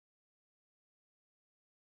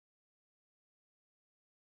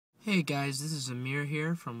Hey guys, this is Ameer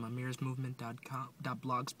here from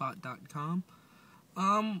ameersmovement.blogspot.com.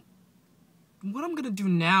 What I'm gonna do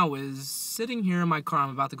now is sitting here in my car.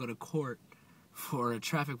 I'm about to go to court for a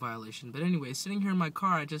traffic violation. But anyway, sitting here in my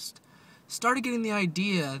car, I just started getting the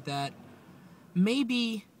idea that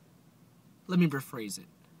maybe, let me rephrase it.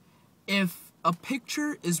 If a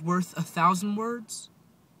picture is worth 1,000 words,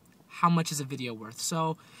 how much is a video worth?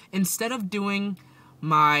 So instead of doing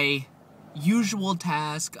my usual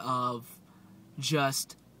task of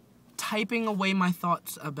just typing away my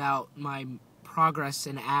thoughts about my progress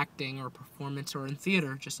in acting or performance or in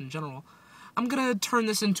theater, just in general, I'm gonna turn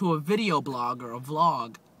this into a video blog or a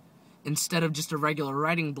vlog instead of just a regular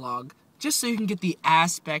writing blog, just so you can get the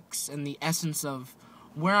aspects and the essence of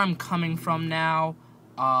where I'm coming from now,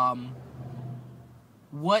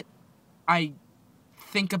 what I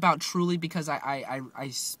think about truly, because I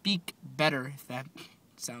speak better, if that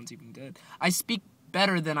sounds even good. I speak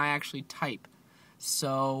better than I actually type.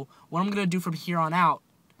 So what I'm going to do from here on out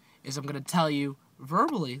is I'm going to tell you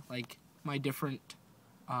verbally, like, my different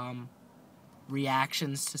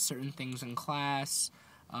reactions to certain things in class.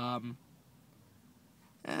 And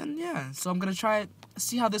yeah, so I'm going to try it,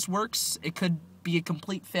 see how this works. It could be a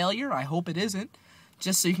complete failure. I hope it isn't.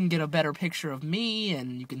 Just so you can get a better picture of me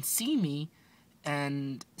and you can see me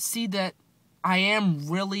and see that I am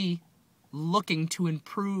really looking to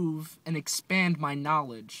improve and expand my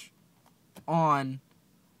knowledge on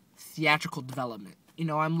theatrical development. You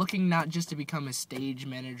know, I'm looking not just to become a stage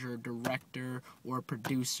manager, director, or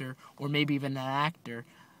producer, or maybe even an actor,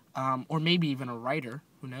 or maybe even a writer,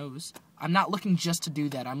 who knows. I'm not looking just to do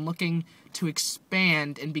that. I'm looking to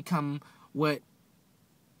expand and become what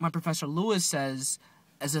my Professor Lewis says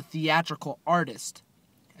as a theatrical artist.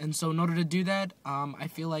 And so in order to do that, I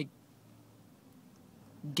feel like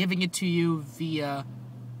giving it to you via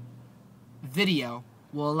video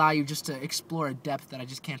will allow you just to explore a depth that I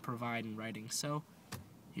just can't provide in writing. So,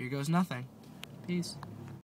 here goes nothing. Peace.